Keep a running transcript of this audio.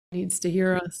Needs to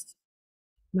hear us.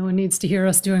 No one needs to hear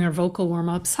us doing our vocal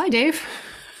warm-ups. Hi, Dave.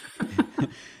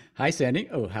 Hi, Sandy.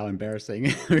 Oh, how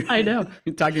embarrassing. I know.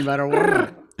 We're talking about our warm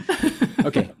up.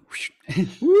 Okay.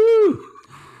 Woo.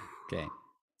 Okay.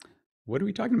 What are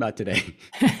we talking about today?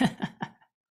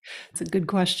 It's a good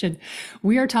question.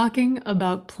 We are talking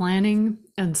about planning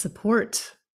and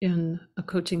support in a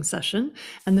coaching session.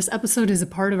 And this episode is a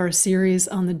part of our series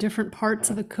on the different parts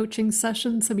of a coaching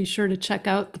session. So be sure to check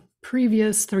out the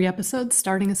previous 3 episodes: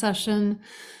 starting a session,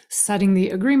 setting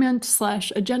the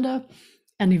agreement/agenda,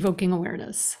 and evoking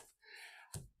awareness.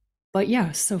 But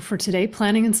yeah, so for today,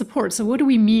 planning and support. So what do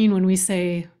we mean when we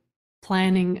say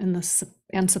planning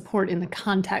and support in the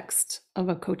context of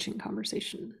a coaching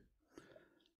conversation?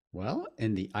 Well,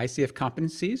 in the ICF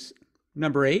competencies,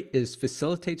 number 8 is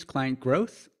facilitates client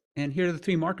growth. And here are the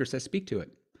 3 markers that speak to it.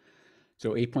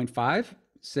 So 8.5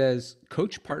 says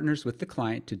coach partners with the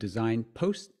client to design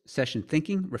post-session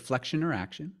thinking, reflection, or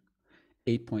action.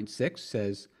 8.6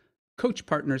 says coach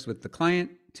partners with the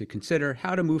client to consider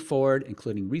how to move forward,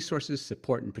 including resources,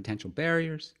 support, and potential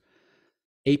barriers.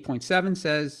 8.7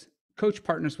 says coach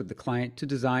partners with the client to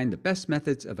design the best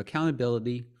methods of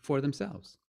accountability for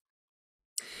themselves.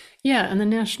 Yeah, and the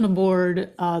National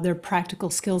Board, their practical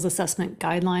skills assessment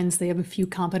guidelines, they have a few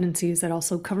competencies that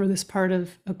also cover this part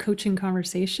of a coaching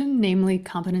conversation, namely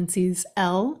competencies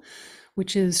L,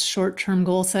 which is short-term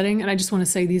goal setting. And I just want to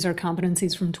say these are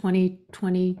competencies from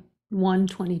 2021,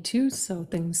 22, so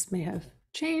things may have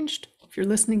changed if you're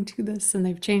listening to this and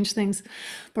they've changed things.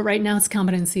 But right now it's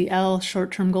competency L,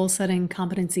 short-term goal setting,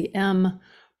 competency M,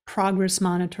 progress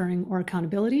monitoring or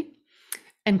accountability,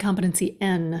 and competency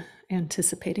N,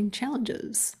 anticipating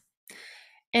challenges.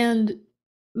 And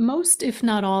most, if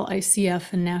not all,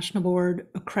 ICF and National Board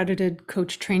accredited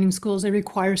coach training schools, they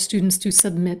require students to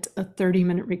submit a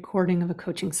 30-minute recording of a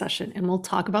coaching session. And we'll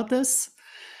talk about this.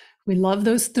 We love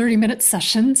those 30-minute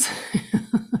sessions.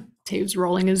 Dave's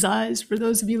rolling his eyes for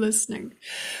those of you listening.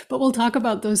 But we'll talk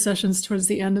about those sessions towards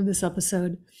the end of this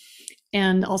episode,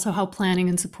 and also how planning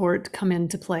and support come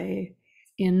into play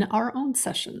in our own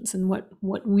sessions and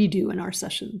what we do in our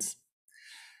sessions.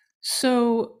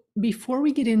 So before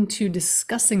we get into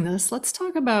discussing this, let's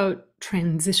talk about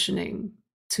transitioning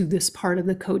to this part of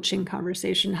the coaching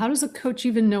conversation. How does a coach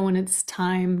even know when it's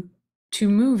time to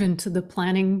move into the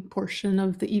planning portion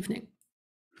of the evening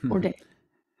or day?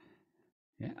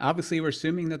 Yeah, obviously, we're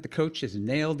assuming that the coach has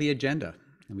nailed the agenda,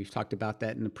 and we've talked about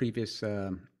that in the previous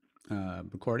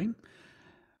recording.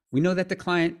 We know that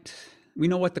we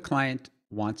know what the client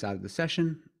wants out of the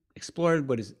session, explored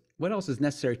what else is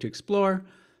necessary to explore,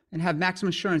 and have maximum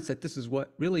assurance that this is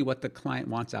what the client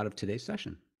wants out of today's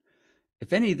session.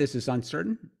 If any of this is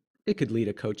uncertain, it could lead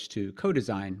a coach to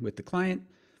co-design with the client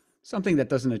something that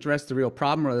doesn't address the real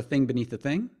problem or the thing beneath the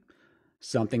thing,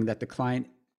 something that the client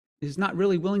is not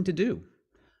really willing to do,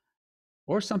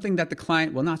 or something that the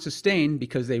client will not sustain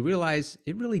because they realize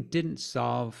it really didn't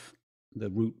solve the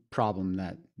root problem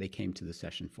that they came to the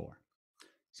session for.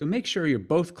 So make sure you're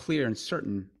both clear and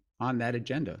certain on that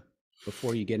agenda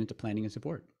before you get into planning and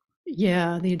support.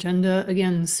 Yeah, the agenda,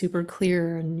 again, super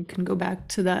clear, and you can go back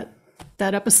to that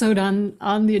episode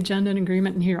on the agenda and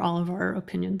agreement and hear all of our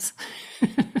opinions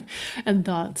and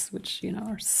thoughts, which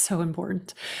are so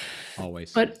important.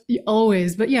 Always. But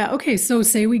yeah, okay, so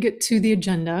say we get to the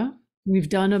agenda. We've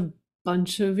done a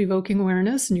bunch of evoking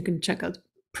awareness, and you can check out the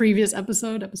previous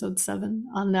episode 7,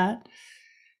 on that.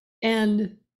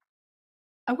 And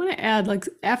I want to add, like,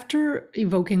 after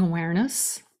evoking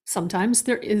awareness, sometimes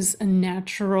there is a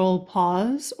natural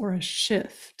pause or a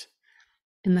shift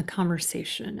in the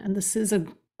conversation. And this is a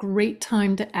great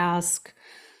time to ask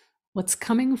what's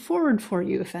coming forward for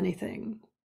you, if anything.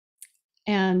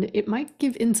 And it might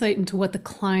give insight into what the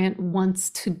client wants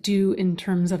to do in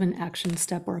terms of an action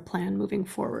step or a plan moving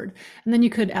forward. And then you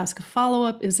could ask a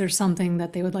follow-up. Is there something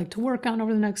that they would like to work on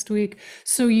over the next week?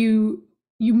 So you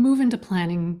move into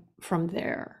planning from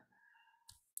there.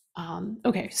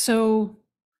 Okay, so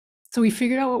we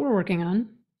figured out what we're working on,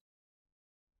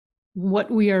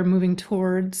 what we are moving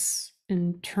towards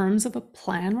in terms of a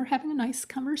plan. We're having a nice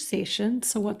conversation.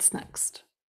 So what's next?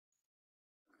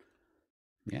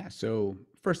 Yeah, so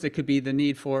first it could be the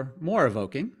need for more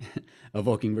evoking.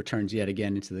 Evoking returns yet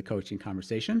again into the coaching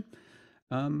conversation.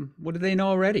 What do they know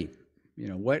already?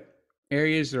 What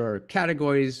areas or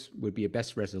categories would be a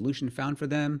best resolution found for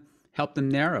them? Help them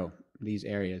narrow these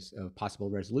areas of possible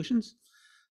resolutions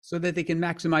so that they can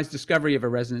maximize discovery of a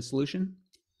resonant solution.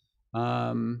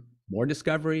 More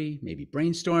discovery, maybe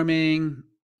brainstorming,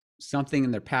 something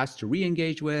in their past to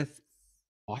re-engage with,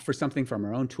 offer something from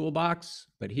our own toolbox.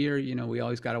 But here, we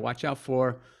always got to watch out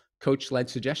for coach-led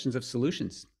suggestions of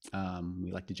solutions.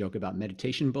 We like to joke about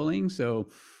meditation bullying, so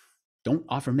don't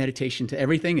offer meditation to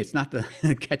everything. It's not the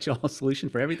catch-all solution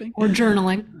for everything. Or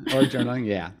journaling. Or journaling,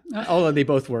 yeah. Although they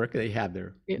both work, they have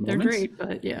their They're moments. great,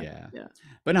 but yeah,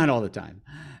 but not all the time.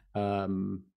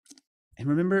 And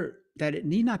remember that it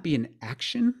need not be an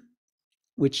action,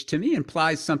 which to me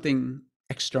implies something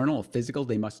external, physical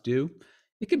they must do.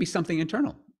 It could be something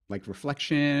internal, like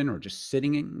reflection or just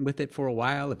sitting with it for a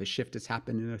while if a shift has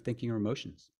happened in their thinking or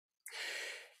emotions.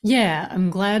 Yeah,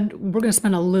 I'm glad we're going to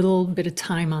spend a little bit of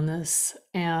time on this.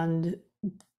 And,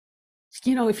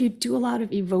 if you do a lot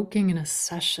of evoking in a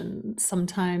session,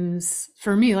 sometimes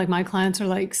for me, like my clients are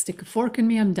like, stick a fork in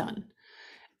me, I'm done.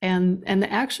 And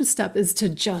the action step is to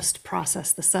just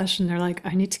process the session. They're like,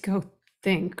 I need to go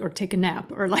think or take a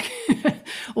nap or like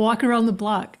walk around the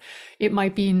block. It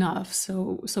might be enough.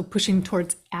 So pushing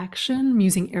towards action, I'm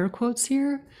using air quotes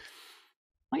here,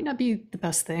 might not be the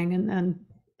best thing. And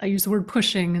I use the word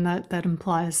pushing, and that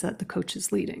implies that the coach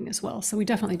is leading as well. So we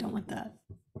definitely don't want that.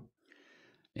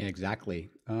 Yeah,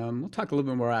 exactly. We'll talk a little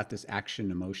bit more about this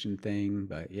action emotion thing,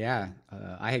 but yeah,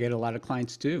 I get a lot of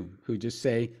clients too who just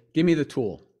say, give me the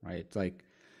tool, right? It's like,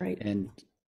 right. And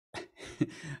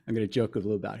I'm going to joke a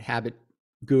little about habit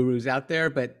gurus out there,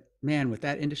 but man, with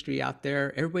that industry out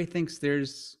there, everybody thinks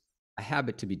there's a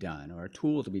habit to be done or a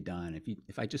tool to be done.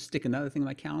 If I just stick another thing in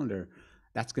my calendar,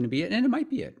 that's going to be it. And it might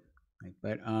be it. Right?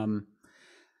 But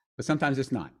sometimes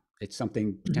it's not. It's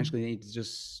something potentially they need to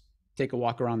just take a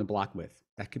walk around the block with.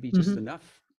 That could be just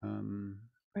enough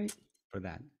right. for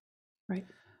that. Right.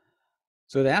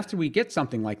 So that after we get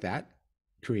something like that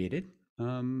created,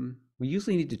 we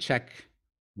usually need to check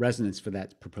resonance for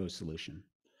that proposed solution.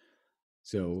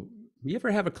 So you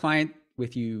ever have a client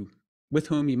with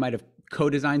whom you might have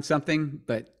co-designed something,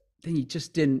 but then you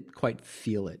just didn't quite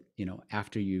feel it,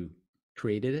 after you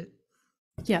created it?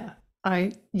 Yeah,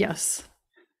 yes.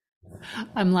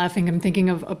 I'm laughing. I'm thinking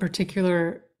of a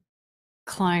particular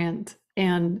client,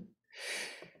 and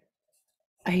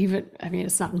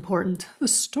it's not important. The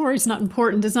story's not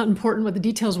important. It's not important what the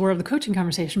details were of the coaching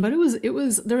conversation, but there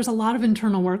was a lot of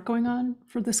internal work going on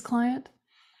for this client.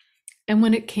 And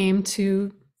when it came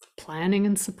to planning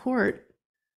and support,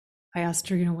 I asked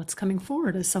her, what's coming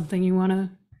forward as something you want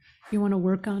to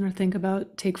work on or think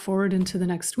about, take forward into the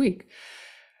next week.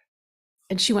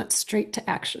 And she went straight to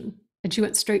action, and she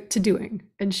went straight to doing.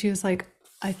 And she was like,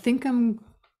 I think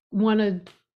let's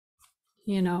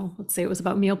say it was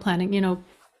about meal planning,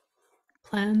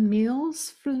 plan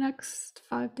meals for the next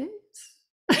 5 days.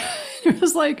 It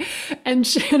was like, and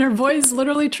her voice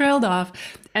literally trailed off,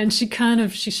 and she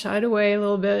shied away a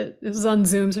little bit. It was on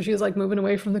Zoom, so she was like moving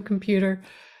away from the computer.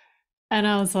 And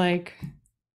I was like,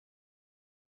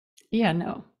 yeah,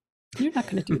 no, you're not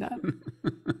going to do that.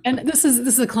 And this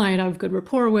is a client I have good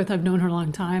rapport with. I've known her a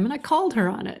long time, and I called her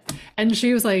on it, and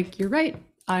she was like, you're right.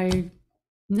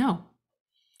 No.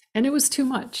 And it was too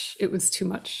much. It was too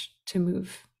much to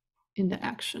move into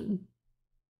action.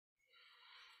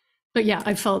 But yeah,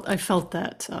 I felt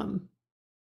that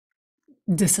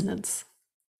dissonance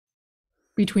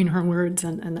between her words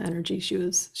and the energy she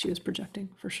was projecting,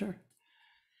 for sure.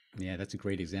 Yeah, that's a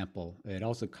great example. It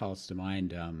also calls to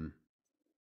mind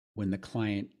when the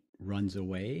client runs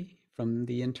away from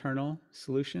the internal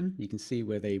solution. You can see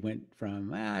where they went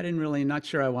from, not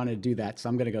sure I want to do that, so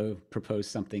I'm going to go propose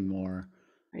something more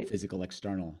physical,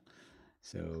 external.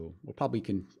 So we'll probably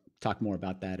can talk more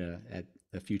about that at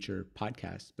a future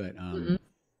podcast. But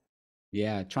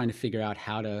yeah, trying to figure out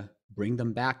how to bring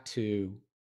them back to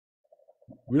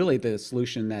really the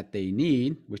solution that they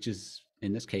need, which is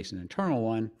in this case an internal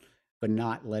one, but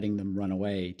not letting them run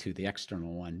away to the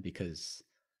external one because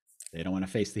they don't want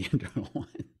to face the internal one.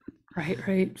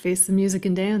 Right. Face the music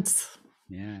and dance.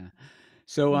 Yeah.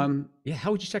 So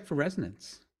how would you check for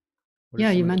resonance?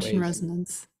 Yeah, you mentioned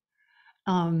resonance.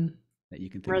 That you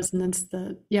can think resonance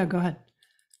of? Go ahead.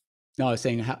 No, I was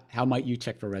saying how might you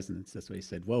check for resonance? That's what he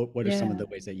said. Well, what are some of the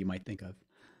ways that you might think of?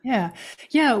 Yeah.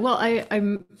 Well,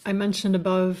 I mentioned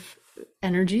above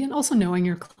energy and also knowing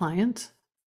your client.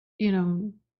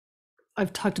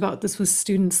 I've talked about this with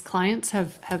students. Clients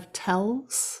have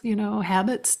tells,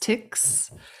 habits,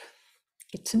 tics.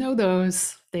 Get to know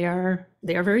those. They are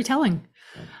very telling.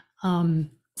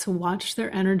 So watch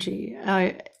their energy.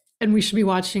 And we should be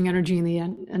watching energy in the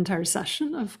entire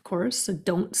session, of course. So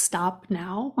don't stop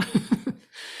now.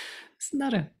 Isn't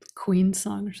that a Queen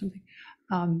song or something?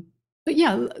 But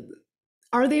yeah,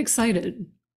 are they excited?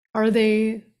 Are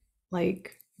they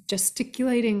like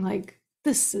gesticulating like,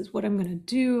 this is what I'm going to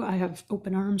do? I have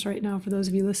open arms right now for those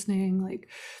of you listening, like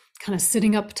kind of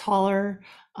sitting up taller.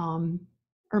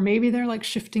 or maybe they're like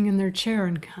shifting in their chair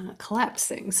and kind of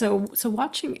collapsing. So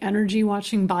watching energy,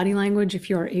 watching body language, if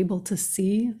you are able to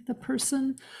see the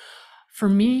person, for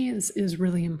me is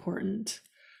really important.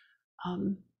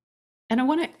 And I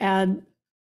want to add,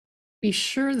 be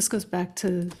sure this goes back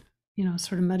to,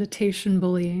 sort of meditation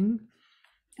bullying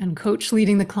and coach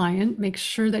leading the client. Make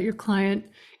sure that your client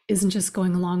isn't just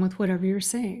going along with whatever you're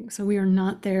saying. So we are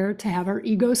not there to have our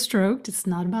ego stroked. It's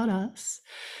not about us.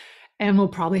 And we'll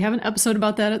probably have an episode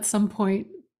about that at some point,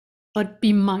 but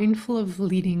be mindful of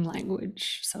leading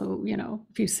language. So,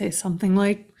 if you say something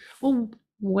like, well,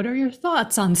 what are your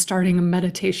thoughts on starting a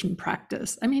meditation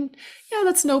practice? I mean, yeah,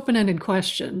 that's an open-ended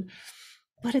question,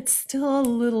 but it's still a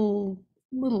little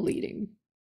leading.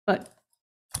 But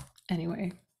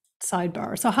anyway,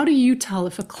 sidebar. So how do you tell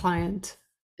if a client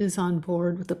is on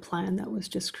board with the plan that was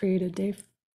just created, Dave?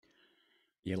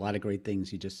 Yeah, a lot of great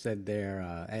things you just said there.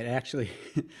 It actually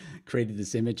created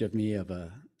this image of me of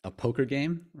a poker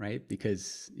game, right?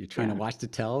 Because you're trying to Yeah. watch the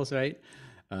tells, right?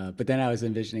 But then I was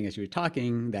envisioning as you were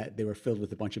talking that they were filled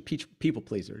with a bunch of people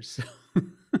pleasers.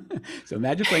 So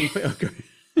imagine playing poker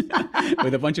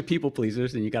with a bunch of people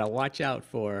pleasers, and you got to watch out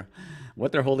for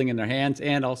what they're holding in their hands,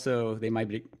 and also they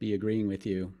might be agreeing with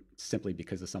you simply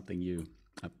because of something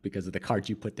because of the cards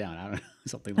you put down. I don't know,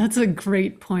 something like That's a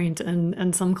great point.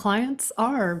 And some clients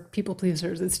are people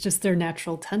pleasers. It's just their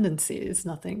natural tendencies.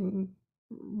 Nothing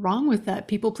wrong with that.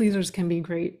 People pleasers can be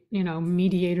great,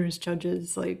 mediators,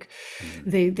 judges. Like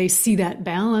that. they see that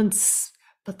balance,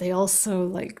 but they also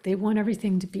like they want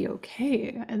everything to be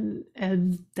okay.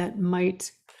 And that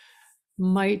might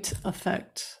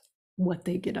affect what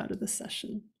they get out of the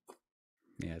session.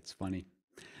 Yeah, it's funny.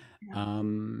 Yeah.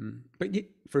 But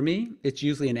for me, it's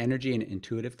usually an energy and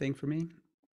intuitive thing for me.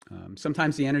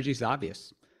 Sometimes the energy is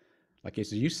obvious. Like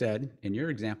as you said in your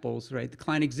examples, right? The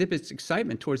client exhibits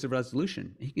excitement towards the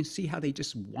resolution. You can see how they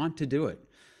just want to do it.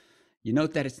 You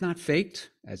note that it's not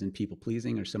faked, as in people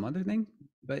pleasing or some other thing,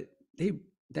 but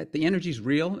that the energy is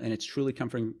real and it's truly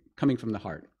coming from the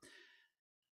heart.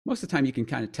 Most of the time, you can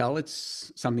kind of tell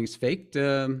it's something's faked,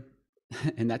 and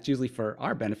that's usually for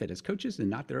our benefit as coaches and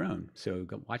not their own. So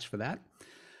go watch for that.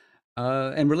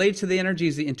 And related to the energy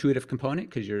is the intuitive component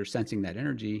because you're sensing that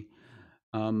energy.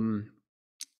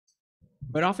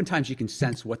 But oftentimes you can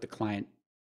sense what the client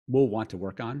will want to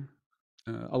work on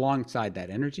alongside that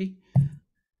energy.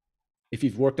 If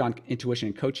you've worked on intuition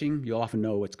and coaching, you'll often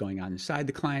know what's going on inside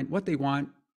the client, what they want,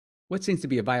 what seems to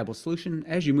be a viable solution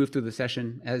as you move through the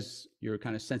session, as you're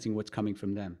kind of sensing what's coming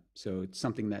from them. So it's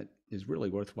something that is really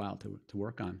worthwhile to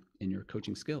work on in your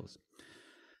coaching skills.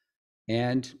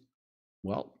 And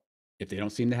well, if they don't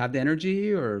seem to have the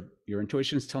energy or your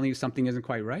intuition is telling you something isn't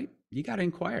quite right, you got to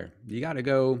inquire. You got to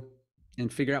go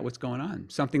and figure out what's going on.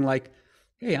 Something like,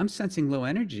 hey, I'm sensing low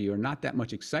energy or not that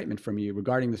much excitement from you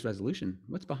regarding this resolution.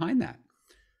 What's behind that?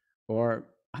 Or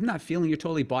I'm not feeling you're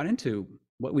totally bought into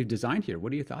what we've designed here.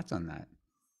 What are your thoughts on that?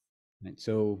 And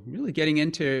so really getting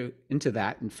into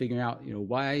that and figuring out,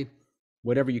 why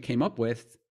whatever you came up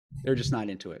with, they're just not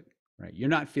into it, right? You're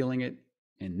not feeling it,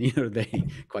 and neither are they,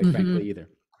 quite frankly, either.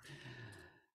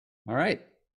 All right.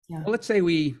 Yeah. Well, let's say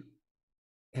we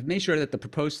have made sure that the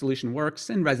proposed solution works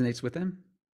and resonates with them.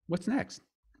 What's next?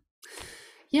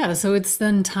 Yeah, so it's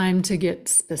then time to get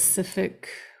specific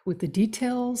with the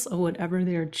details of whatever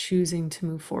they're choosing to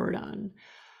move forward on.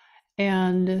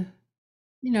 And,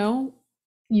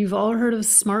 you've all heard of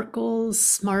SMART goals,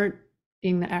 SMART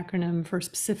being the acronym for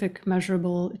specific,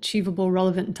 measurable, achievable,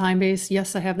 relevant, and time-based.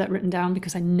 Yes, I have that written down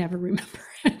because I never remember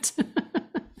it.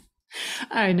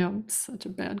 I know, I'm such a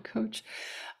bad coach.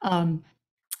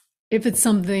 If it's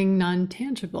something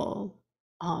non-tangible,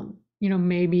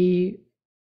 maybe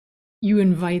you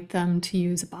invite them to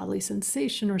use a bodily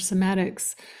sensation or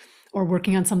somatics, or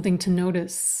working on something to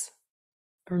notice,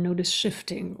 or notice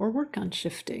shifting, or work on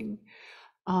shifting.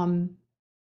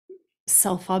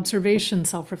 Self-observation,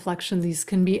 self-reflection, these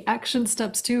can be action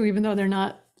steps too, even though they're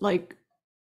not like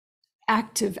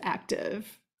active.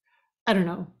 I don't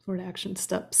know, the word action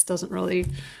steps doesn't really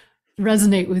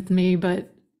resonate with me,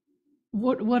 but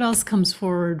what else comes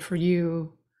forward for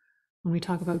you when we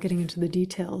talk about getting into the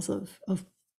details of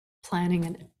planning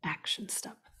an action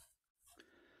step?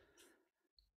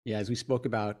 Yeah, as we spoke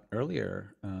about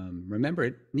earlier, remember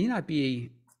it need not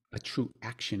be a true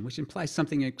action, which implies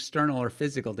something external or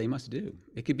physical they must do.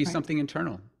 It could be Right. something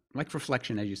internal, like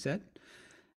reflection, as you said,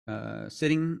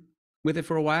 sitting with it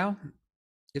for a while.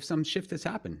 If some shift has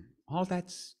happened, all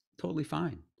that's totally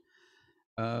fine.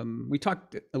 We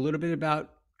talked a little bit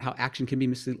about how action can be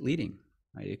misleading.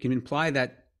 Right? It can imply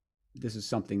that this is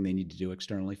something they need to do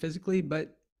externally, physically,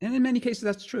 and in many cases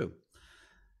that's true.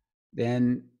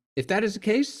 Then If that is the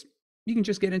case, you can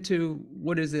just get into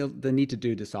what is the need to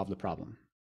do to solve the problem.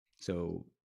 So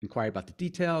inquire about the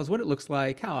details, what it looks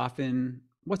like, how often,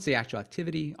 what's the actual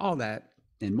activity, all that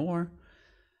and more.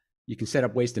 You can set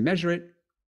up ways to measure it,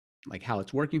 like how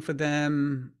it's working for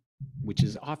them, which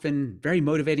is often very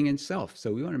motivating in itself.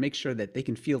 So we want to make sure that they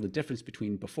can feel the difference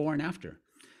between before and after.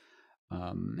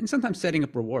 And sometimes setting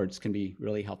up rewards can be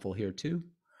really helpful here too.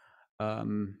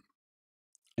 Um,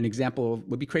 an example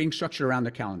would be creating structure around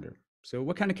their calendar. So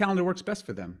what kind of calendar works best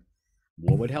for them?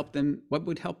 What would help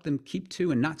them keep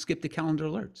to and not skip the calendar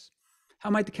alerts? How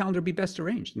might the calendar be best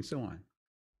arranged, and so on?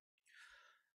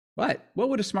 But what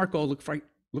would a SMART goal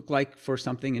look like for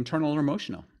something internal or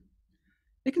emotional?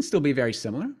 It can still be very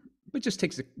similar, but just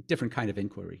takes a different kind of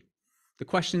inquiry. The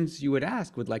questions you would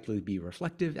ask would likely be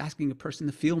reflective, asking a person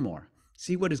to feel more,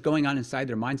 see what is going on inside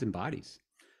their minds and bodies.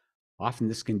 Often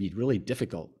this can be really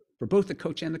difficult for both the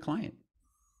coach and the client.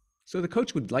 So the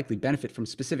coach would likely benefit from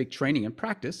specific training and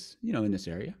practice, in this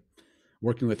area,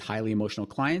 working with highly emotional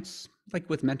clients, like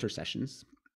with mentor sessions.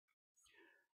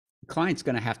 The client's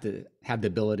going to have the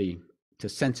ability to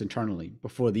sense internally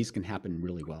before these can happen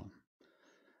really well.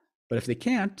 But if they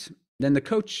can't, then the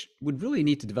coach would really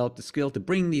need to develop the skill to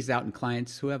bring these out in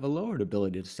clients who have a lowered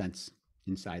ability to sense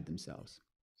inside themselves.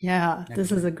 Yeah,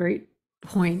 this is a great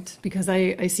point, because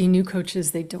I see new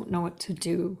coaches, they don't know what to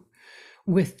do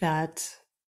with that,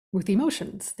 with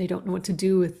emotions. They don't know what to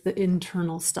do with the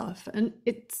internal stuff. And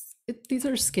these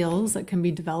are skills that can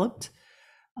be developed.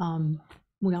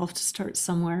 We all have to start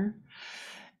somewhere.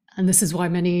 And this is why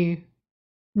many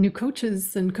new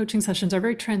coaches and coaching sessions are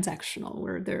very transactional,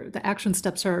 where the action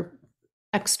steps are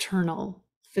external,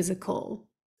 physical,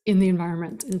 in the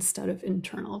environment instead of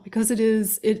internal, because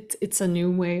it's a new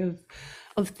way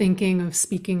of thinking, of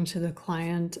speaking to the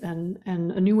client, and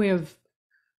a new way of,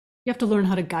 you have to learn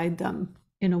how to guide them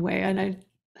in a way. And I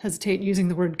hesitate using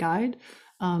the word guide,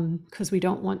 because we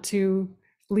don't want to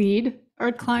lead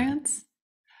our clients.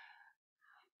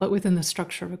 But within the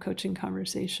structure of a coaching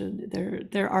conversation,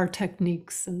 there are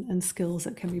techniques and skills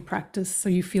that can be practiced, so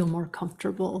you feel more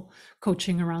comfortable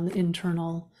coaching around the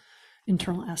internal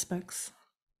aspects.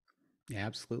 Yeah,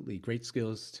 absolutely. Great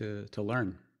skills to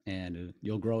learn, and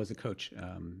you'll grow as a coach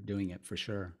doing it for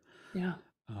sure. Yeah.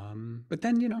 But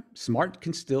then, SMART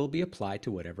can still be applied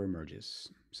to whatever emerges.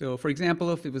 So, for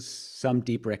example, if it was some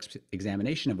deeper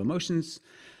examination of emotions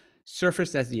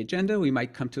surfaced as the agenda, we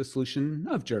might come to a solution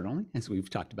of journaling, as we've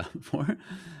talked about before.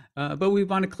 But we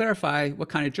want to clarify what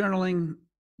kind of journaling,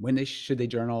 when should they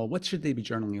journal, what should they be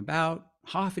journaling about,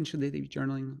 how often should they be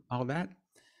journaling, all that.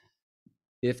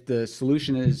 If the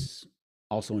solution is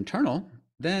also internal,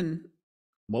 then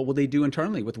what will they do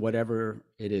internally with whatever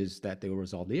it is that they will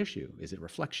resolve the issue? Is it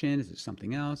reflection? Is it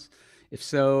something else? If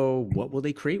so, what will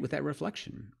they create with that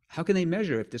reflection? How can they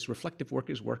measure if this reflective work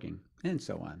is working? And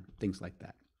so on, things like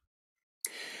that.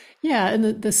 Yeah,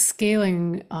 and the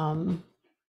scaling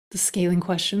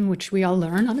question, which we all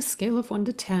learn on a scale of 1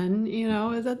 to 10,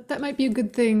 that might be a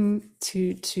good thing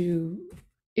to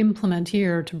implement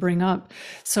here, to bring up.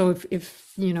 So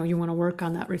if you want to work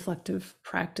on that reflective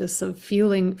practice of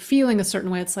feeling a certain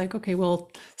way, it's like, okay,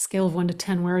 well, scale of 1 to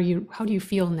 10, how do you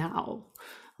feel now?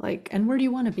 And where do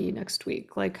you want to be next week?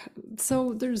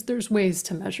 So there's ways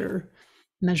to measure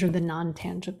the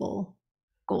non-tangible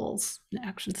goals and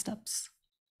action steps.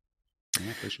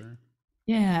 Yeah, for sure.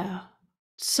 Yeah.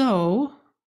 So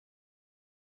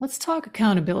let's talk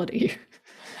accountability.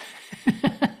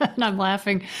 And I'm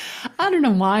laughing. I don't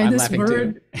know why this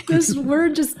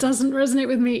word just doesn't resonate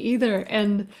with me either.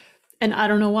 And I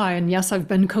don't know why. And yes, I've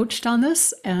been coached on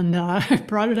this, and I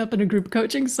brought it up in a group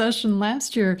coaching session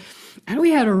last year, and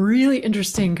we had a really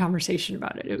interesting conversation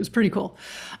about it. It was pretty cool.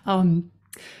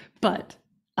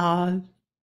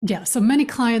 Yeah, so many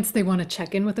clients, they want to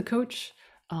check in with the coach,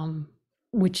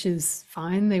 which is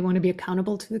fine. They want to be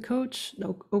accountable to the coach.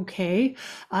 Okay.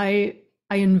 I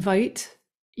invite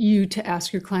you to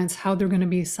ask your clients how they're going to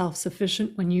be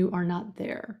self-sufficient when you are not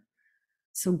there.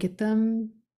 So get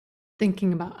them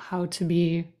thinking about how to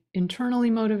be internally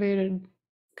motivated,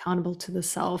 accountable to the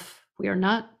self. We are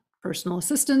not personal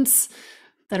assistants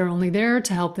that are only there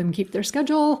to help them keep their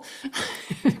schedule.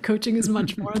 Coaching is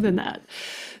much more than that.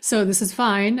 So this is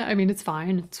fine. I mean, it's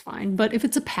fine. But if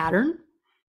it's a pattern,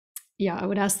 yeah, I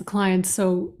would ask the client,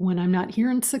 so when I'm not here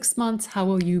in 6 months, how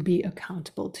will you be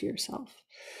accountable to yourself?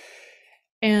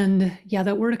 And yeah,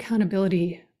 that word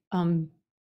accountability, in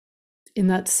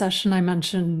that session I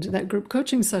mentioned, that group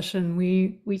coaching session,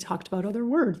 we talked about other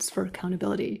words for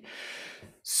accountability.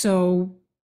 So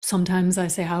sometimes I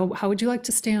say, how would you like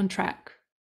to stay on track?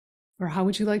 Or how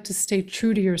would you like to stay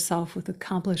true to yourself with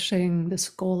accomplishing this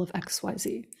goal of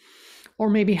XYZ? Or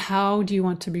maybe how do you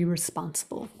want to be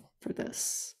responsible for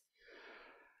this?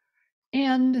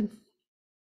 And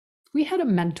we had a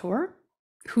mentor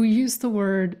who used the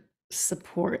word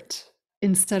support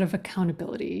instead of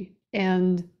accountability.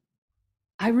 And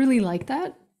I really like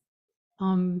that.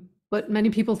 But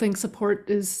many people think support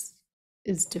is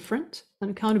different than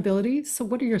accountability. So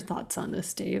what are your thoughts on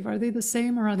this, Dave? Are they the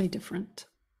same or are they different?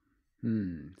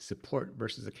 Support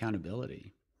versus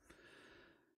accountability.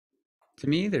 To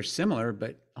me, they're similar,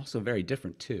 but also very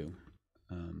different too.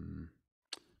 Um,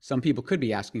 some people could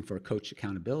be asking for a coach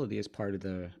accountability as part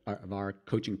of our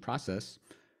coaching process.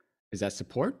 Is that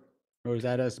support, or is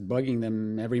that us bugging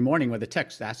them every morning with a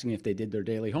text asking if they did their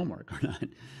daily homework or not?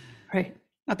 Right.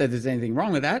 Not that there's anything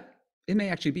wrong with that. It may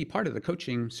actually be part of the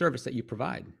coaching service that you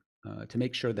provide to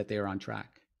make sure that they are on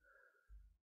track.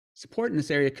 Support in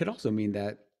this area could also mean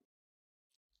that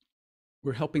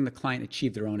we're helping the client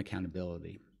achieve their own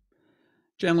accountability.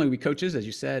 Generally, we coaches, as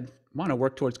you said, want to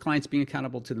work towards clients being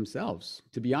accountable to themselves.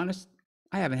 To be honest,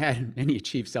 I haven't had any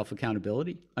achieved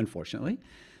self-accountability, unfortunately.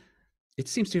 It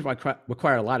seems to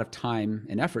require a lot of time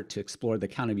and effort to explore the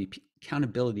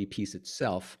accountability piece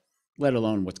itself, let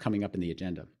alone what's coming up in the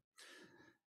agenda.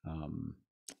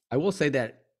 I will say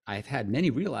that I've had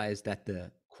many realize that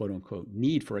the quote unquote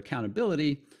need for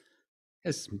accountability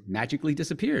has magically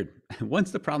disappeared once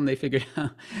they figured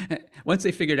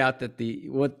out that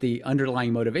what the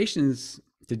underlying motivations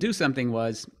to do something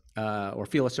was or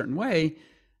feel a certain way.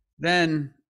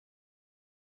 Then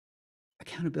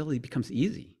accountability becomes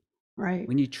easy Right.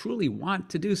 when you truly want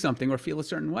to do something or feel a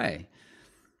certain way.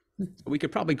 So we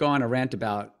could probably go on a rant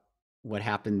about what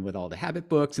happened with all the habit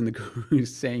books and the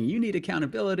gurus saying you need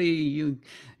accountability, you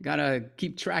gotta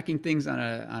keep tracking things on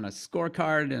a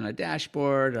scorecard and a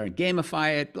dashboard or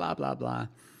gamify it, blah blah blah.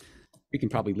 We can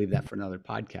probably leave that for another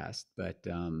podcast, but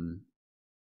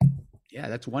yeah,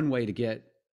 that's one way to get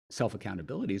self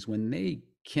accountability is when they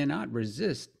cannot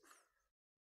resist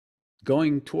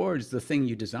going towards the thing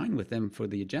you designed with them for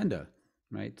the agenda,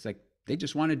 right? It's like they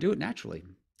just want to do it naturally.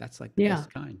 That's like the Yeah.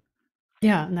 best kind.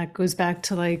 Yeah. And that goes back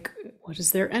to like, what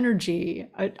is their energy?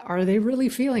 Are they really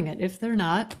feeling it? If they're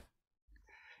not,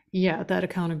 yeah, that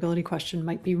accountability question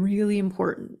might be really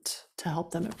important to help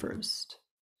them at first.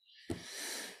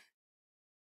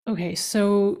 Okay,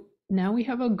 so now we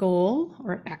have a goal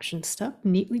or action step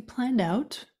neatly planned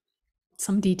out,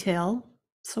 some detail.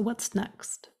 So what's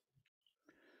next?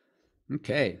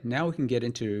 Okay, now we can get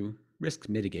into risk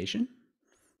mitigation.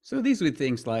 So these would be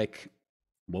things like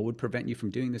what would prevent you from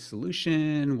doing the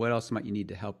solution? What else might you need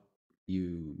to help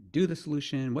you do the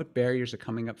solution? What barriers are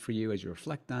coming up for you as you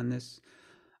reflect on this?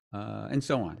 And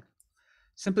so on.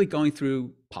 Simply going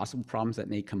through possible problems that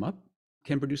may come up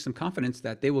can produce some confidence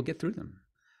that they will get through them,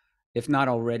 if not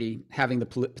already having the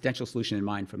potential solution in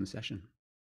mind from the session.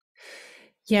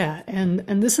 Yeah,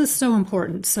 and this is so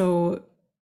important. So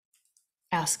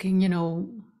asking,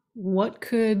 what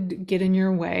could get in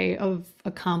your way of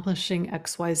accomplishing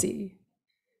XYZ?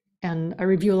 And I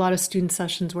review a lot of student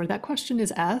sessions where that question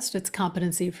is asked. It's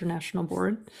competency for national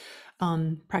board,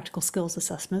 practical skills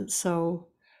assessment. So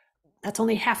that's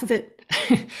only half of it.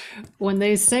 When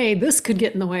they say this could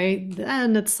get in the way,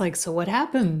 then it's like, so what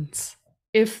happens?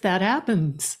 If that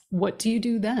happens, what do you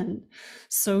do then?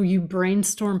 So you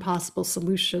brainstorm possible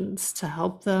solutions to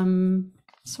help them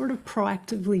sort of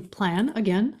proactively plan,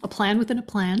 again, a plan within a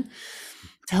plan,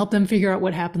 to help them figure out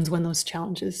what happens when those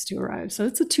challenges do arrive. So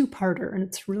it's a two-parter and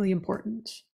it's really important.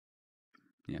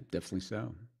 Yeah, definitely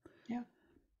so. Yeah.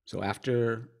 So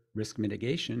after risk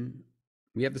mitigation,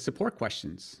 we have the support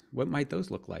questions. What might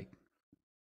those look like?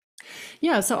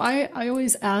 Yeah, so I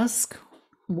always ask,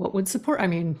 what would support? I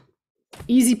mean,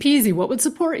 easy peasy, what would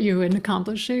support you in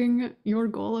accomplishing your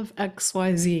goal of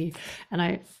XYZ?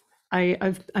 And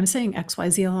I'm saying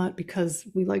XYZ a lot because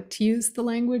we like to use the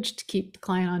language to keep the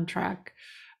client on track.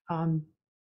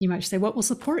 You might say, what will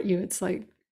support you? It's like,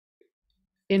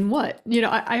 in what?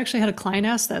 I actually had a client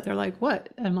ask that. They're like, what?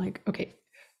 And I'm like, okay,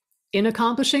 in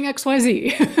accomplishing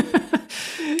XYZ.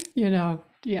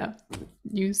 Yeah.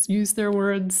 Use their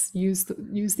words, use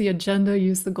the agenda,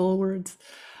 use the goal words.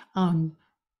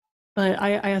 But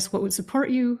I ask what would support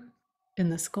you in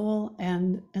this goal,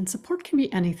 and support can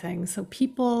be anything. So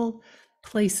people,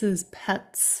 places,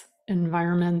 pets,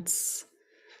 environments.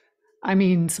 I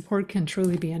mean, support can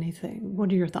truly be anything.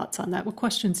 What are your thoughts on that? What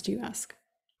questions do you ask?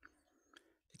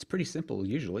 It's pretty simple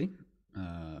usually.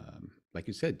 Like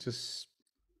you said, just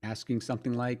asking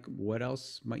something like, what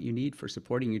else might you need for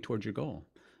supporting you towards your goal?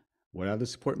 What other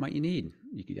support might you need?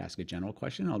 You could ask a general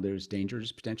question. Oh, there's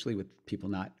dangers potentially with people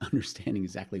not understanding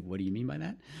exactly what do you mean by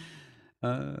that.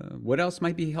 What else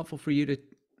might be helpful for you to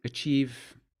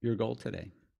achieve your goal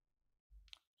today?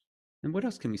 And what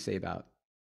else can we say about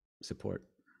support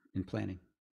in planning?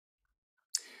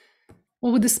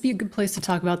 Well, would this be a good place to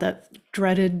talk about that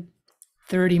dreaded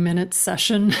 30-minute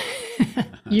session?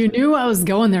 You knew I was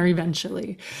going there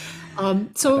eventually. I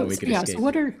thought we could Yeah, so escape.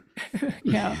 what are,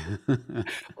 yeah,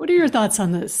 what are your thoughts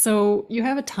on this? So you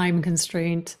have a time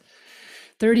constraint,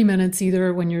 30 minutes,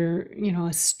 either when you're,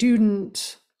 a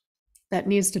student that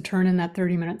needs to turn in that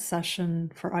 30-minute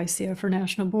session for ICF or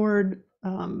National Board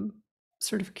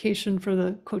certification for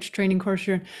the coach training course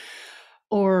you're in,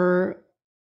 or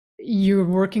you're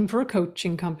working for a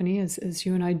coaching company as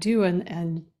you and I do,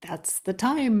 and that's the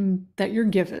time that you're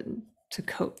given to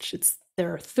coach.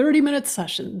 There are 30-minute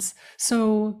sessions.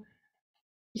 So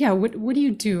yeah, what do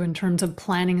you do in terms of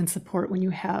planning and support when you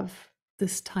have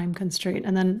this time constraint?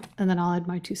 And then I'll add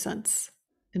my 2 cents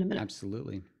in a minute.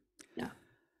 Absolutely. Yeah.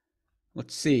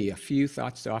 Let's see, a few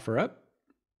thoughts to offer up.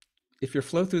 If your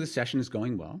flow through the session is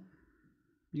going well,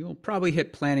 you'll probably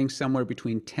hit planning somewhere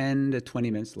between 10 to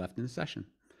 20 minutes left in the session.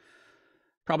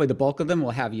 Probably the bulk of them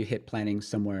will have you hit planning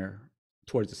somewhere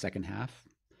towards the second half.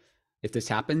 If this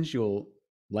happens, you'll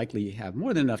likely have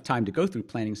more than enough time to go through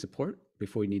planning support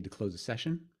before you need to close the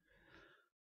session.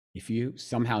 If you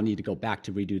somehow need to go back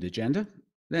to redo the agenda,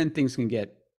 then things can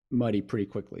get muddy pretty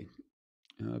quickly.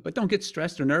 But don't get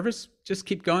stressed or nervous. Just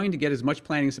keep going to get as much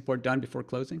planning support done before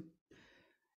closing.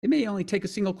 It may only take a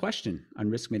single question on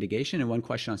risk mitigation and one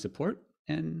question on support,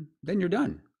 and then you're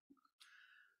done.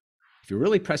 If you're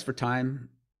really pressed for time,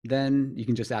 then you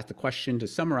can just ask the question to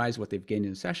summarize what they've gained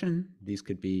in the session. These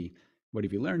could be, what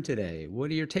have you learned today? What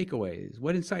are your takeaways?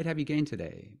 What insight have you gained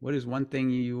today? What is one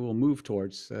thing you will move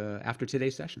towards after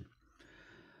today's session?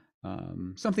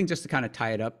 Something just to kind of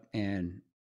tie it up and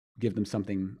give them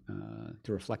something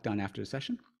to reflect on after the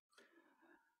session.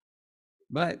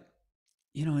 But,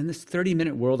 in this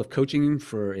 30-minute world of coaching,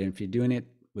 if you're doing it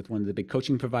with one of the big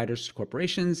coaching providers,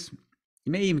 corporations,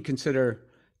 you may even consider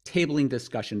tabling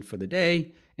discussion for the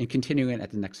day and continuing it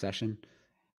at the next session.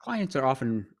 Clients are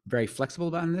often very flexible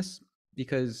about this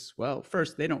because, well,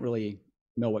 first, they don't really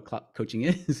know what coaching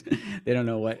is. They don't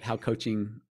know how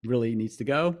coaching really needs to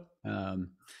go.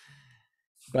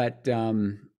 But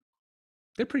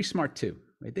they're pretty smart too,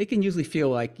 right? They can usually feel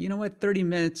like, 30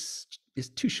 minutes is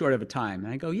too short of a time.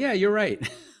 And I go, yeah, you're right.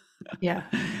 Yeah.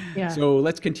 Yeah. So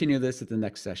let's continue this at the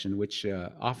next session, which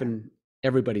often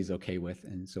everybody's okay with.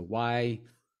 And so why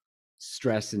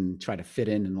stress and try to fit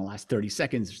in the last 30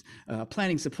 seconds,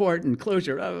 planning support and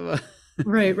closure.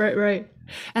 Right.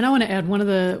 And I want to add one of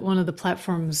the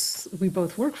platforms we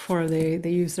both work for, they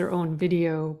use their own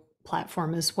video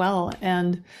platform as well.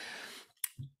 And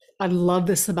I love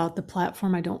this about the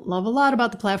platform. I don't love a lot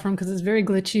about the platform because it's very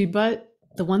glitchy, but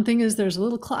the one thing is there's a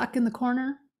little clock in the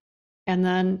corner, and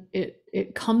then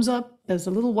it comes up as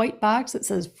a little white box that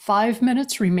says 5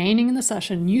 minutes remaining in the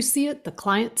session. You see it, the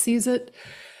client sees it,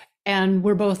 and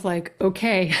we're both like,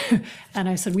 okay. And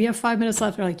I said, we have 5 minutes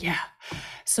left. They're like, yeah.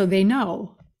 So they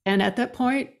know. And at that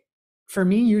point, for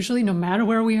me, usually, no matter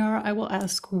where we are, I will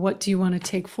ask, what do you want to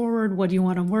take forward? What do you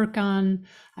want to work on?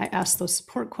 I ask those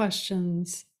support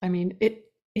questions. I mean,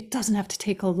 it doesn't have to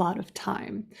take a lot of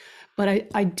time, but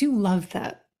I do love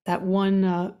that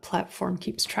one platform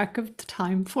keeps track of the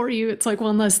time for you. It's like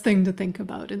one less thing to think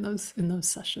about in those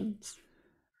sessions.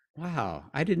 Wow,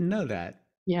 I didn't know that.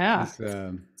 Yeah, It's,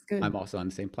 it's good. I'm also on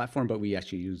the same platform, but we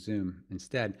actually use Zoom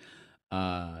instead.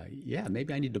 Yeah,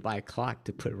 maybe I need to buy a clock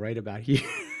to put right about here.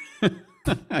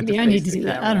 Maybe To I need face to the do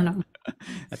that. I don't camera. know.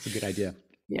 That's a good idea.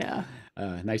 Yeah,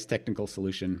 Nice technical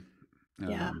solution.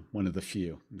 yeah, One of the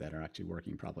few that are actually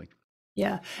working, probably.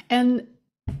 yeah. And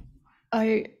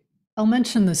I'll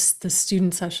mention the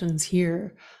student sessions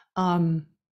here.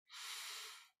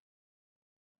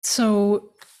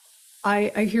 So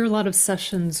I hear a lot of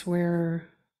sessions where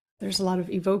there's a lot of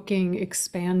evoking,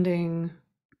 expanding,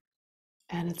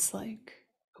 and it's like,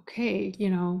 okay,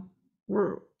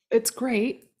 it's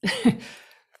great,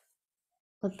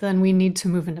 but then we need to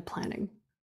move into planning.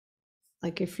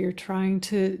 Like if you're trying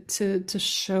to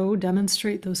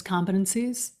demonstrate those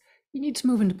competencies, you need to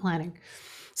move into planning.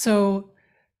 So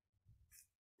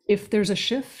if there's a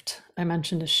shift, I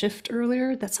mentioned a shift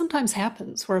earlier, that sometimes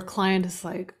happens where a client is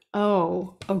like,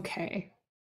 oh, okay,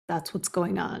 that's what's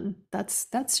going on.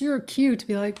 That's your cue to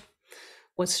be like,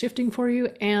 what's shifting for you?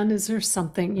 And is there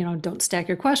something, don't stack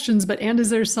your questions, and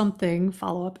is there something,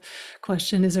 follow-up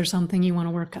question, is there something you want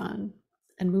to work on?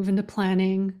 And move into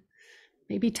planning,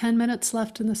 maybe 10 minutes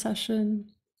left in the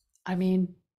session. I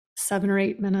mean, 7 or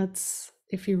 8 minutes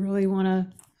if you really want to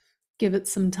give it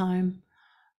some time.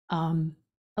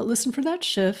 But listen for that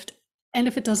shift. And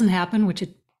if it doesn't happen, which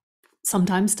it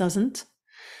sometimes doesn't,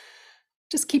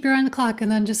 just keep your eye on the clock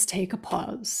and then just take a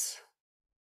pause.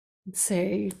 And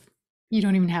say, you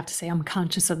don't even have to say, I'm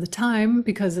conscious of the time,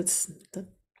 because the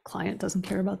client doesn't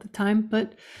care about the time,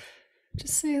 but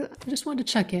just say, I just want to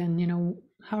check in,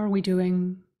 how are we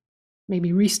doing?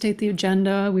 Maybe restate the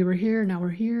agenda. We were here, now we're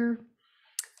here.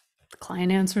 The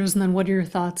client answers, and then what are your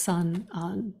thoughts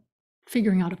on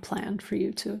figuring out a plan for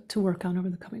you to work on over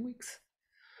the coming weeks?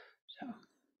 So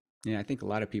Yeah, I think a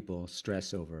lot of people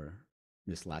stress over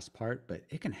this last part, but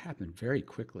it can happen very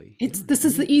quickly. this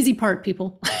is the easy part,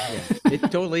 people. Yeah,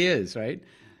 it totally is, right?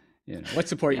 What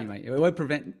support you might,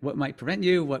 what might prevent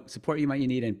you, what support you might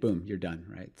need, and boom, you're done,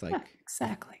 right? It's like,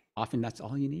 exactly. Often that's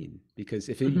all you need, because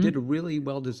if you did a really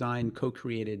well-designed,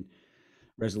 co-created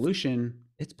resolution,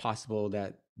 it's possible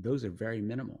that those are very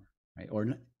minimal, right? Or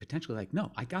potentially like,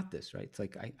 no, I got this, right? It's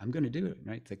like, I'm going to do it,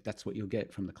 right? It's like, that's what you'll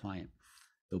get from the client.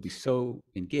 They'll be so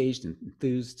engaged and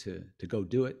enthused to go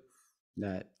do it,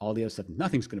 that all the other stuff,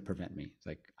 nothing's going to prevent me. It's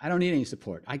like, I don't need any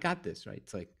support. I got this, right?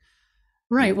 It's like,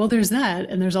 right. Well, there's that.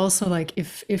 And there's also like,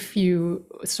 if you,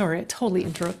 sorry, I totally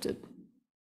interrupted.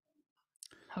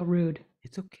 How rude.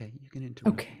 It's okay. You can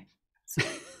interrupt. Okay.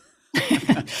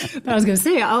 But I was going to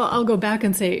say, I'll go back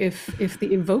and say, if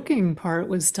the evoking part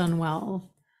was done well,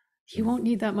 you won't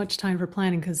need that much time for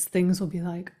planning, because things will be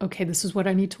like, okay, this is what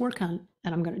I need to work on,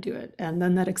 and I'm going to do it. And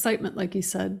then that excitement, like you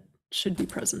said, should be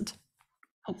present.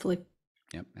 Hopefully.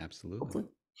 Yep, absolutely. Hopefully.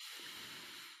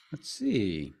 Let's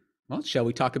see. Well, shall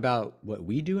we talk about what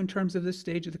we do in terms of this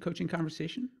stage of the coaching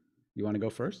conversation? You want to go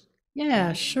first?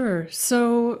 Yeah, sure.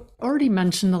 So already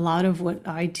mentioned a lot of what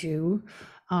I do,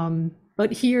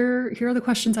 but here are the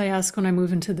questions I ask when I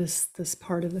move into this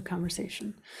part of the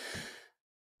conversation.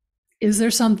 Is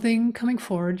there something coming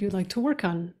forward you'd like to work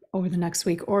on over the next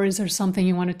week, or is there something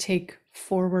you want to take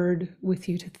forward with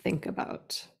you to think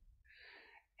about?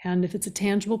 And if it's a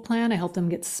tangible plan, I help them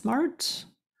get smart.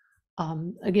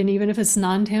 Again, even if it's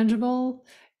non-tangible,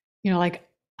 like,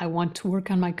 I want to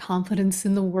work on my confidence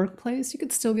in the workplace, you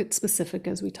could still get specific,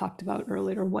 as we talked about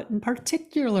earlier. What in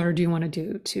particular do you want to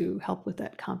do to help with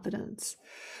that confidence?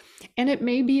 And it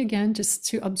may be, again, just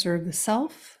to observe the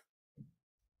self,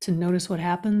 to notice what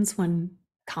happens when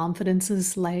confidence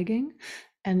is lagging.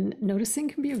 And noticing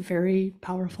can be a very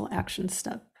powerful action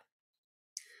step.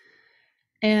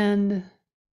 And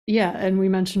yeah, and we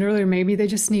mentioned earlier, maybe they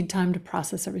just need time to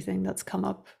process everything that's come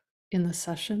up in the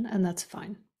session, and that's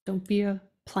fine. Don't be a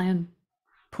plan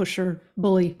pusher,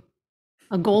 bully,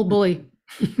 a goal bully.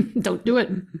 Don't do it.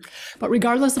 But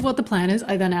regardless of what the plan is,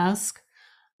 I then ask,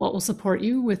 what will support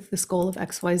you with this goal of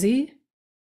XYZ?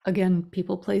 Again,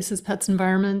 people, places, pets,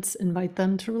 environments, invite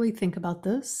them to really think about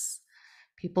this.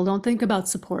 People don't think about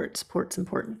support. Support's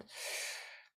important.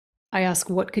 I ask,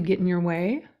 what could get in your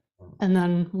way? And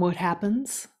then what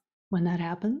happens when that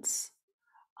happens?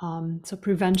 So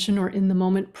prevention, or in the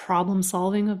moment problem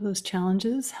solving of those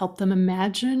challenges, help them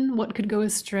imagine what could go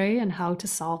astray and how to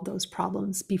solve those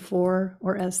problems before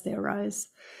or as they arise.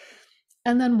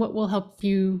 And then what will help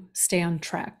you stay on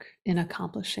track in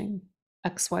accomplishing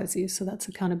XYZ. So that's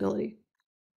accountability.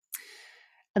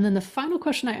 And then the final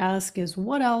question I ask is,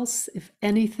 what else, if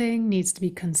anything, needs to be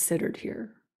considered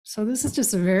here? So this is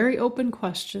just a very open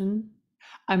question.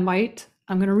 I'm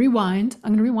going to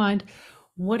rewind.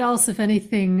 What else, if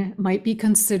anything, might be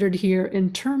considered here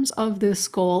in terms of this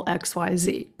goal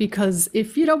XYZ? Because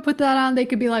if you don't put that on, they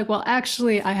could be like, well,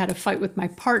 actually, I had a fight with my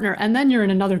partner. And then you're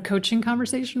in another coaching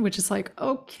conversation, which is like,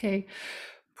 okay,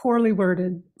 poorly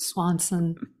worded,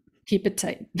 Swanson, keep it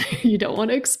tight. You don't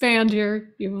want to expand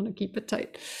here. You want to keep it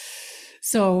tight.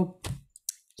 So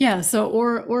yeah,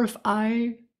 or if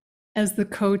I, as the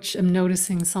coach, am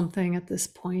noticing something at this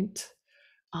point,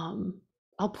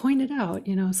 I'll point it out,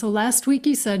 So last week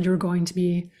you said you're going to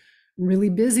be really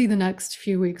busy the next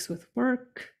few weeks with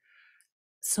work.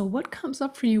 So what comes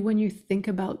up for you when you think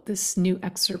about this new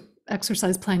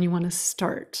exercise plan you want to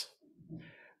start?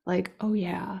 Like, oh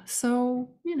yeah, so,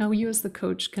 you as the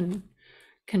coach can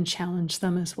challenge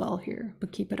them as well here,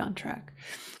 but keep it on track.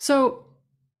 So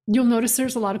you'll notice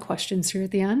there's a lot of questions here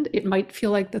at the end. It might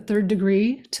feel like the third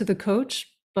degree to the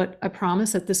coach, but I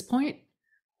promise at this point,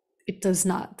 it does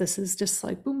not. This is just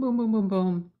like boom, boom, boom, boom,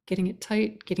 boom, getting it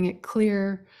tight, getting it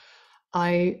clear.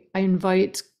 I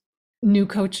invite new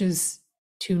coaches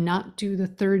to not do the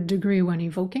third degree when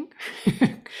evoking,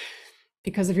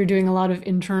 because if you're doing a lot of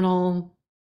internal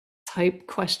type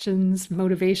questions,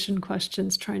 motivation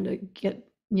questions, trying to get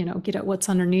at what's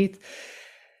underneath,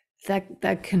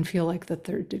 that can feel like the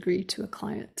third degree to a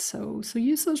client. So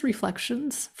use those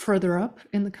reflections further up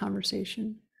in the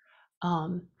conversation.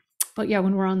 But yeah,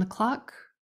 when we're on the clock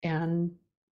and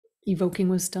evoking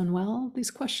was done well,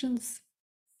 these questions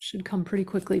should come pretty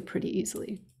quickly, pretty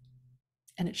easily,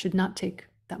 and it should not take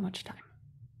that much time.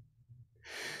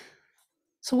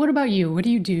 So what about you? What do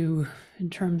you do in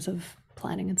terms of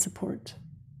planning and support?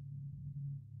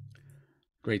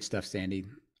 Great stuff, Sandy.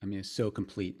 I mean, it's so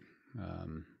complete.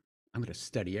 I'm going to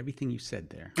study everything you said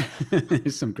there.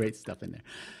 There's some great stuff in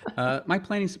there. My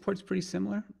planning support is pretty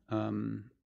similar.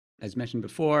 As mentioned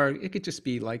before, it could just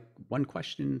be like one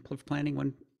question for planning,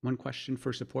 one question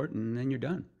for support, and then you're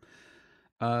done.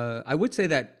 I would say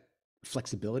that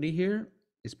flexibility here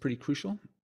is pretty crucial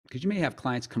because you may have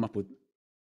clients come up with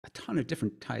a ton of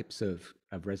different types of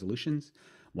resolutions.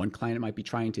 One client might be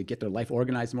trying to get their life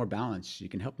organized, more balanced. You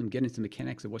can help them get into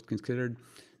mechanics of what's considered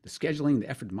the scheduling, the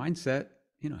effort mindset,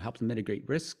 help them mitigate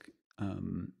risk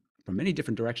from many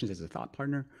different directions as a thought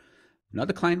partner.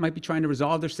 Another client might be trying to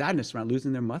resolve their sadness around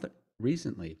losing their mother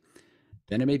recently.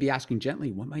 Then it may be asking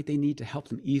gently, what might they need to help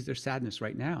them ease their sadness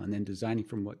right now? And then designing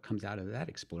from what comes out of that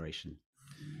exploration.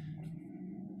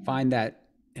 Find that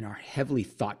in our heavily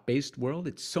thought-based world,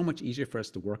 it's so much easier for us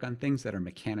to work on things that are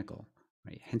mechanical,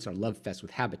 right? Hence our love fest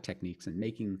with habit techniques and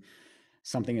making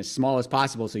something as small as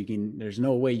possible so there's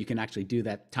no way you can actually do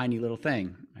that tiny little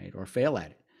thing, right? Or fail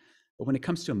at it. But when it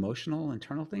comes to emotional,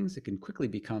 internal things, it can quickly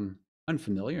become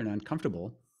unfamiliar and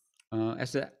uncomfortable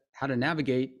as to how to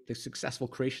navigate the successful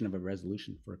creation of a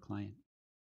resolution for a client.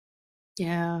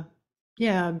 Yeah.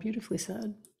 Yeah, beautifully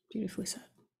said. Beautifully said.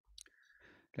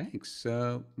 Thanks.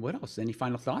 What else? Any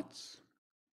final thoughts?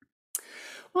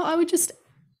 Well, I would just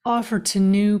offer to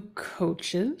new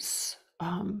coaches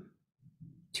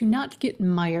to not get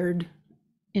mired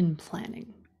in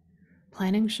planning.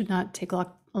 Planning should not take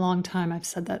a long time. I've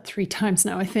said that 3 times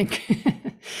now, I think.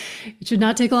 It should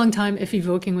not take a long time if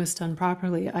evoking was done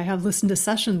properly. I have listened to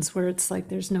sessions where it's like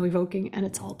there's no evoking and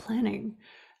it's all planning.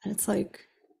 And it's like,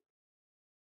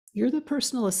 you're the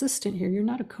personal assistant here, you're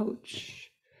not a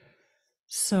coach.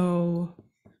 So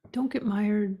don't get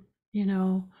mired,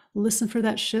 listen for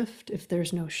that shift. If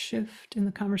there's no shift in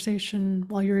the conversation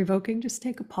while you're evoking, just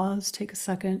take a pause, take a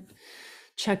second,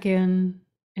 check in,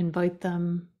 invite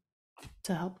them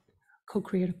to help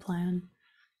co-create a plan,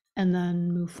 and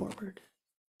then move forward.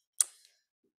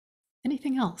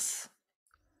 Anything else?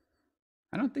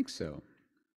 I don't think so.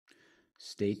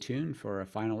 Stay tuned for a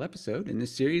final episode in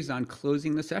this series on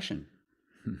closing the session.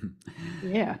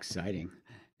 Yeah. Exciting.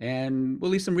 And we'll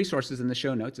leave some resources in the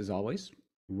show notes as always.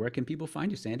 Where can people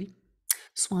find you, Sandy?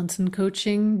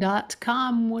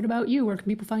 swansoncoaching.com. What about you? Where can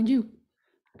people find you?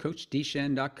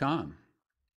 CoachDshen.com.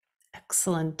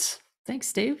 Excellent.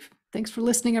 Thanks, Dave. Thanks for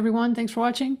listening, everyone. Thanks for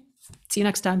watching. See you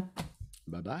next time.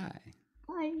 Bye-bye.